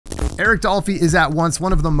Eric Dolphy is at once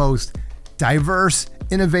one of the most diverse,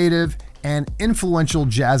 innovative, and influential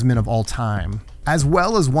jazzmen of all time, as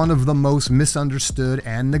well as one of the most misunderstood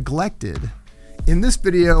and neglected. In this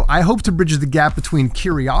video, I hope to bridge the gap between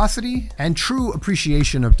curiosity and true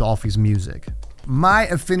appreciation of Dolphy's music. My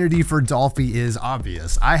affinity for Dolphy is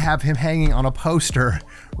obvious. I have him hanging on a poster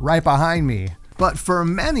right behind me. But for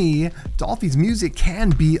many, Dolphy's music can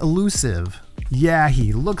be elusive. Yeah,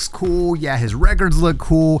 he looks cool. Yeah, his records look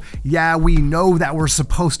cool. Yeah, we know that we're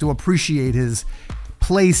supposed to appreciate his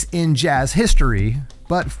place in jazz history.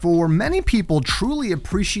 But for many people, truly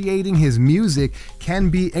appreciating his music can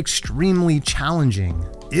be extremely challenging.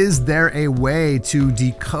 Is there a way to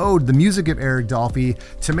decode the music of Eric Dolphy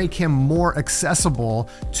to make him more accessible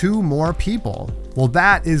to more people? Well,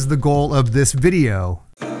 that is the goal of this video.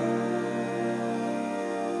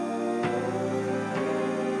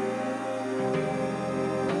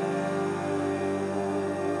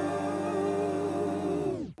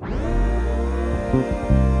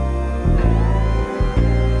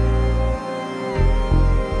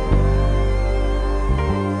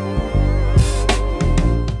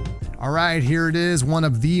 Alright, here it is, one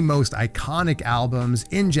of the most iconic albums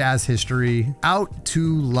in jazz history, Out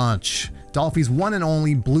to Lunch, Dolphy's one and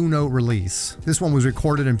only Blue Note release. This one was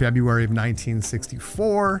recorded in February of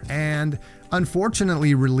 1964 and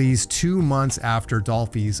unfortunately released 2 months after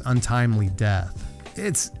Dolphy's untimely death.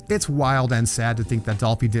 It's wild and sad to think that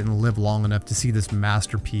Dolphy didn't live long enough to see this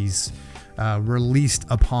masterpiece released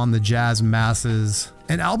upon the jazz masses.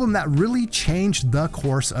 An album that really changed the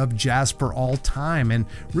course of jazz for all time and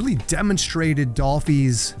really demonstrated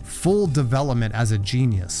Dolphy's full development as a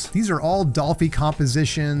genius. These are all Dolphy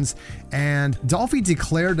compositions, and Dolphy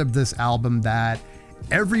declared of this album that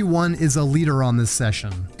everyone is a leader on this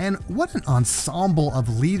session. And what an ensemble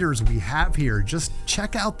of leaders we have here. Just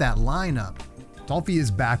check out that lineup. Dolphy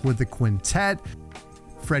is back with the quintet.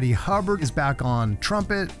 Freddie Hubbard is back on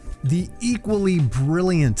trumpet. The equally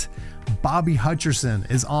brilliant Bobby Hutcherson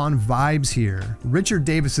is on vibes here. Richard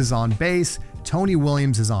Davis is on bass. Tony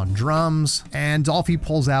Williams is on drums. And Dolphy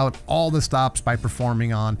pulls out all the stops by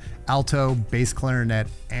performing on alto, bass clarinet,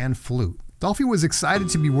 and flute. Dolphy was excited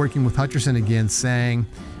to be working with Hutcherson again, saying,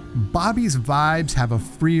 "Bobby's vibes have a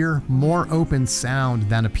freer, more open sound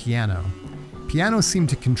than a piano. Pianos seem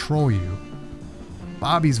to control you.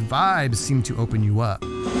 Bobby's vibes seem to open you up."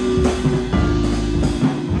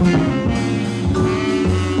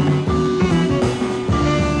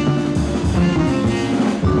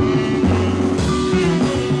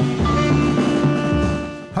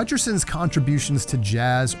 Hutcherson's contributions to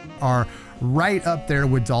jazz are right up there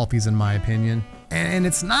with Dolphy's in my opinion. And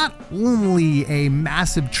it's not only a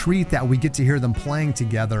massive treat that we get to hear them playing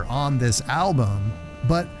together on this album,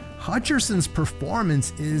 but Hutcherson's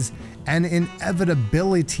performance is an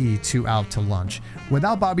inevitability to Out to Lunch.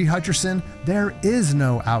 Without Bobby Hutcherson, there is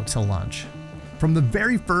no Out to Lunch. From the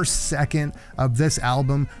very first second of this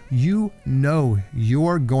album, you know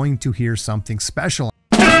you're going to hear something special.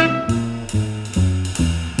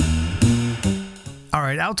 All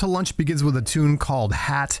right, Out to Lunch begins with a tune called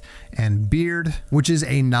Hat and Beard, which is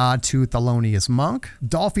a nod to Thelonious Monk.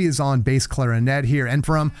 Dolphy is on bass clarinet here, and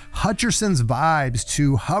from Hutcherson's vibes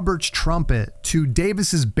to Hubbard's trumpet to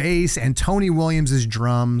Davis's bass and Tony Williams's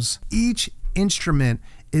drums, each instrument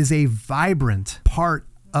is a vibrant part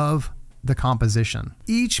of the composition.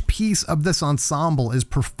 Each piece of this ensemble is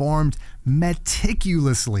performed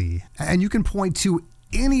meticulously, and you can point to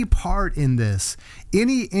any part in this,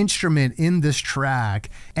 any instrument in this track,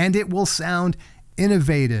 and it will sound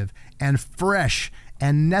innovative and fresh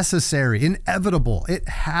and necessary, inevitable. It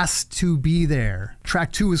has to be there.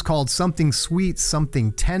 Track 2 is called Something Sweet,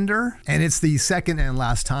 Something Tender, and it's the second and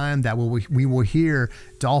last time that we will hear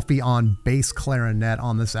Dolphy on bass clarinet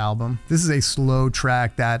on this album. This is a slow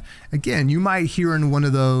track that, again, you might hear in one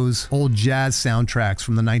of those old jazz soundtracks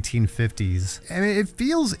from the 1950s. And it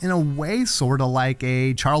feels in a way sort of like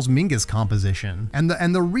a Charles Mingus composition. And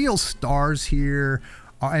the real stars here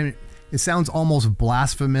are, I mean, it sounds almost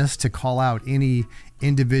blasphemous to call out any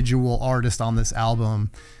individual artist on this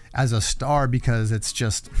album as a star, because it's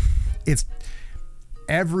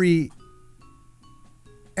every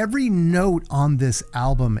note on this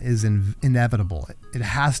album is inevitable. It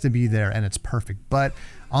has to be there and it's perfect. But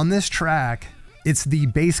on this track, it's the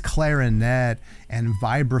bass clarinet and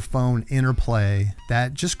vibraphone interplay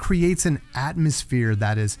that just creates an atmosphere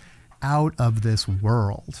that is out of this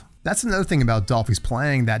world. That's another thing about Dolphy's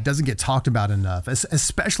playing that doesn't get talked about enough,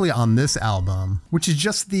 especially on this album, which is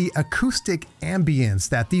just the acoustic ambience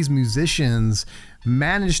that these musicians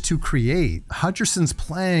managed to create. Hutcherson's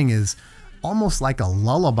playing is almost like a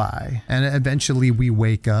lullaby, and eventually we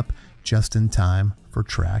wake up just in time for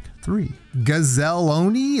track 3.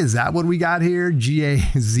 Gazzelloni, is that what we got here?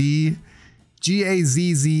 Gazzelloni.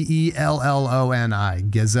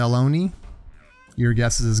 Gazzelloni. Your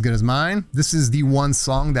guess is as good as mine. This is the one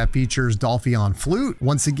song that features Dolphy on flute.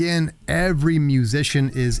 Once again, every musician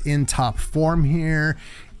is in top form here.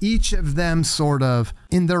 Each of them sort of,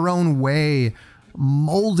 in their own way,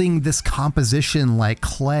 molding this composition like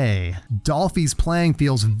clay. Dolphy's playing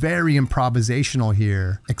feels very improvisational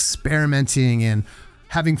here, experimenting and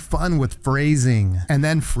having fun with phrasing. And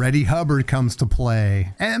then Freddie Hubbard comes to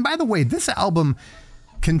play. And by the way, this album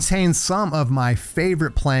contains some of my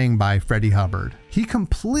favorite playing by Freddie Hubbard. He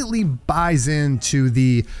completely buys into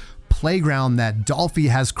the playground that Dolphy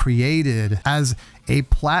has created as a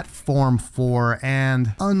platform for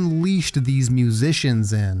and unleashed these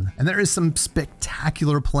musicians in. And there is some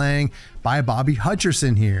spectacular playing by Bobby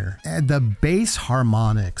Hutcherson here. And the bass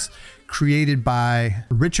harmonics created by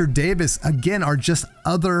Richard Davis, again, are just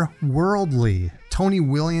otherworldly. Tony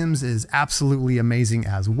Williams is absolutely amazing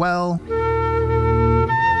as well.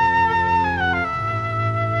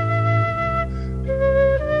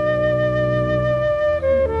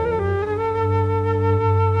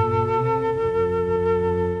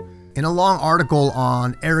 In a long article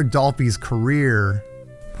on Eric Dolphy's career,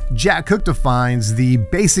 Jack Cook defines the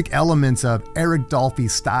basic elements of Eric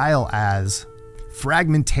Dolphy's style as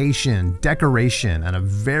fragmentation, decoration, and a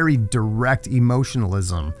very direct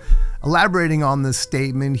emotionalism. Elaborating on this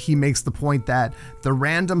statement, he makes the point that the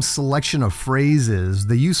random selection of phrases,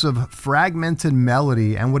 the use of fragmented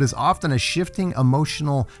melody, and what is often a shifting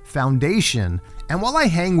emotional foundation. And while I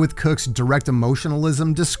hang with Cook's direct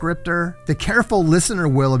emotionalism descriptor, the careful listener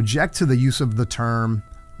will object to the use of the term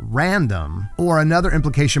random, or another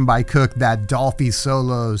implication by Cook that Dolphy's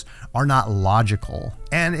solos are not logical.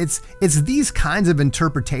 And it's these kinds of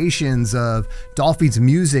interpretations of Dolphy's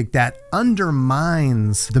music that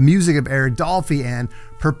undermines the music of Eric Dolphy and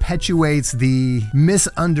perpetuates the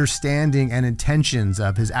misunderstanding and intentions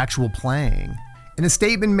of his actual playing. In a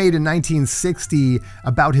statement made in 1960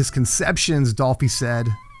 about his conceptions, Dolphy said,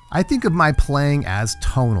 "I think of my playing as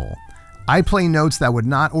tonal. I play notes that would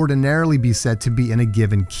not ordinarily be said to be in a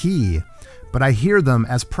given key, but I hear them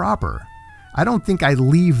as proper. I don't think I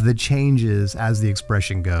leave the changes, as the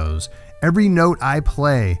expression goes. Every note I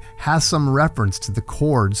play has some reference to the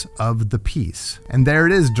chords of the piece." And there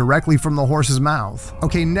it is, directly from the horse's mouth.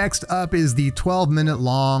 Okay, next up is the 12-minute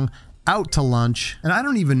long Out to Lunch, and I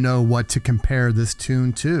don't even know what to compare this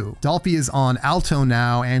tune to. Dolphy is on alto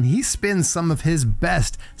now, and he spins some of his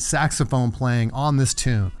best saxophone playing on this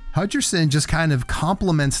tune. Hutcherson just kind of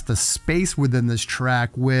complements the space within this track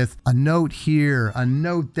with a note here, a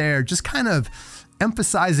note there, just kind of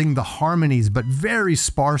emphasizing the harmonies, but very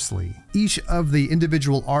sparsely. Each of the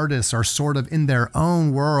individual artists are sort of in their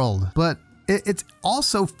own world, but it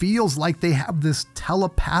also feels like they have this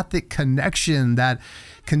telepathic connection that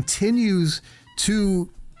continues to,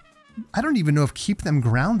 I don't even know if keep them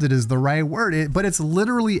grounded is the right word, but it's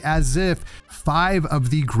literally as if 5 of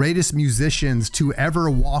the greatest musicians to ever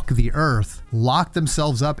walk the earth lock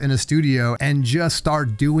themselves up in a studio and just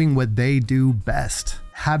start doing what they do best.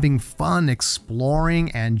 Having fun,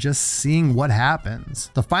 exploring, and just seeing what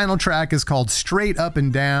happens. The final track is called Straight Up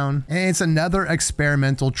and Down, and it's another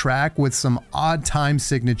experimental track with some odd time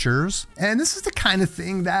signatures. And this is the kind of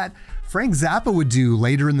thing that Frank Zappa would do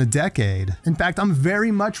later in the decade. In fact, I'm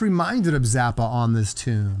very much reminded of Zappa on this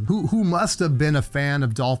tune, who must have been a fan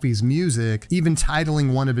of Dolphy's music, even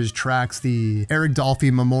titling one of his tracks the Eric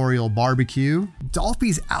Dolphy Memorial Barbecue.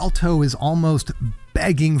 Dolphy's alto is almost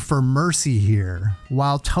begging for mercy here,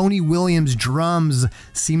 while Tony Williams' drums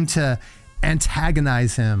seem to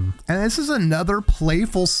antagonize him. And this is another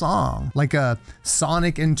playful song, like a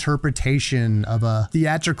sonic interpretation of a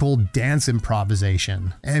theatrical dance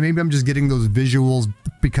improvisation. And maybe I'm just getting those visuals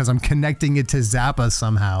because I'm connecting it to Zappa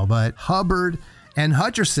somehow, but Hubbard and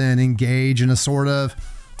Hutcherson engage in a sort of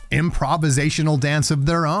improvisational dance of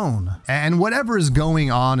their own. And whatever is going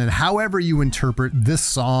on and however you interpret this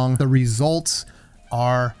song, the results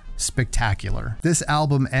are spectacular. This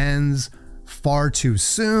album ends far too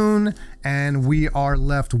soon, and we are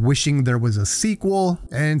left wishing there was a sequel.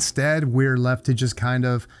 Instead, we're left to just kind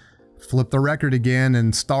of flip the record again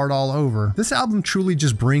and start all over. This album truly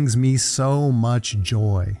just brings me so much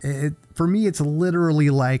joy. For me, it's literally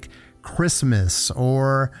like Christmas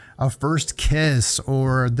or a first kiss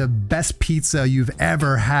or the best pizza you've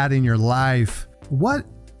ever had in your life. What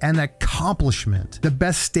an accomplishment. The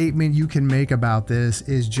best statement you can make about this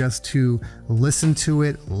is just to listen to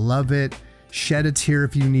it, love it, shed a tear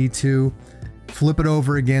if you need to, Flip it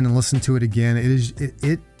over again and listen to it again.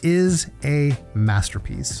 It is a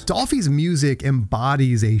masterpiece. Dolphy's music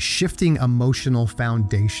embodies a shifting emotional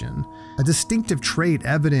foundation, a distinctive trait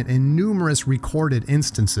evident in numerous recorded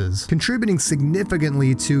instances, contributing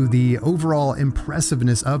significantly to the overall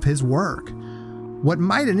impressiveness of his work. What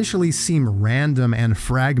might initially seem random and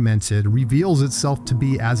fragmented reveals itself to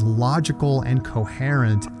be as logical and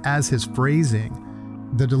coherent as his phrasing.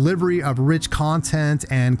 The delivery of rich content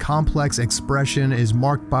and complex expression is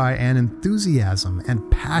marked by an enthusiasm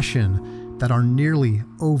and passion that are nearly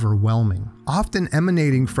overwhelming, often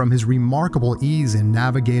emanating from his remarkable ease in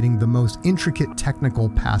navigating the most intricate technical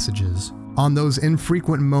passages. On those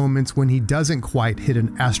infrequent moments when he doesn't quite hit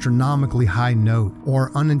an astronomically high note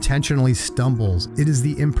or unintentionally stumbles, it is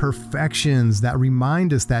the imperfections that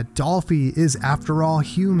remind us that Dolphy is, after all,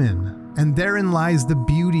 human. And therein lies the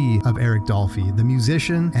beauty of Eric Dolphy, the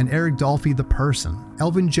musician, and Eric Dolphy, the person.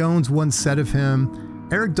 Elvin Jones once said of him,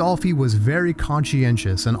 Eric Dolphy was very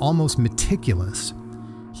conscientious and almost meticulous.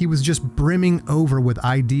 He was just brimming over with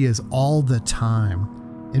ideas all the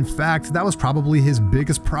time. In fact, that was probably his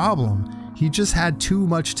biggest problem. He just had too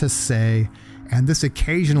much to say, and this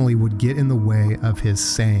occasionally would get in the way of his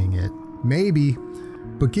saying it. Maybe,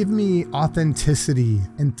 but give me authenticity,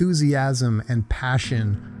 enthusiasm, and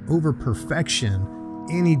passion over perfection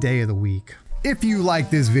any day of the week. If you like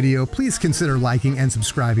this video, please consider liking and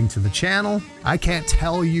subscribing to the channel. I can't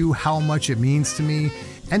tell you how much it means to me.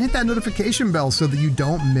 And hit that notification bell so that you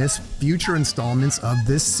don't miss future installments of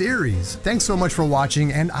this series. Thanks so much for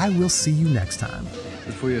watching, and I will see you next time.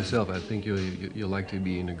 But for yourself, I think you'll like to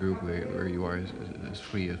be in a group where you are as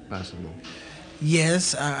free as possible.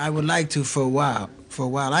 Yes, I would like to for a while.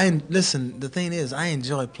 Listen, the thing is, I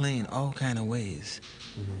enjoy playing all kind of ways.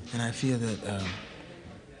 Mm-hmm. And I feel that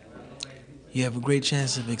you have a great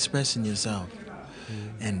chance of expressing yourself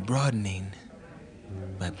and broadening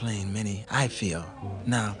by playing many, I feel.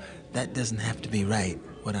 Now, that doesn't have to be right,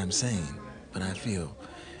 what I'm saying, but I feel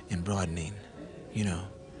in broadening, you know,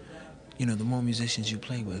 the more musicians you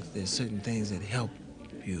play with, there's certain things that help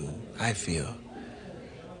you, I feel,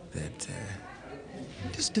 that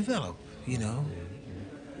just develop, you know.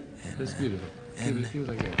 And, that's beautiful. And, it feels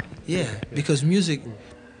like that. Yeah, because music,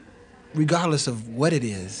 regardless of what it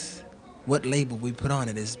is, what label we put on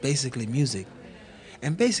it, is basically music.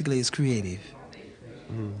 And basically it's creative.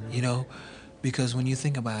 Mm-hmm. You know, because when you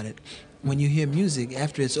think about it, when you hear music,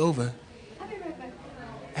 after it's over,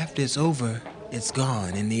 it's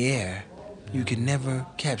gone in the air. You can never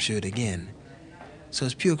capture it again. So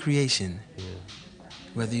it's pure creation. Yeah.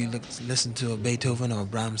 Whether you listen to a Beethoven or a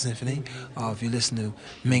Brahms symphony, or if you listen to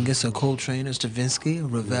Mingus or Coltrane or Stravinsky or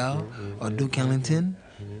Ravel or Duke Ellington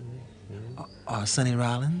or Sonny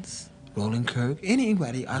Rollins, Roland Kirk,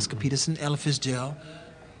 anybody, Oscar Peterson, Ella Fitzgerald,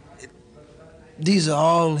 these are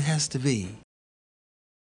all has to be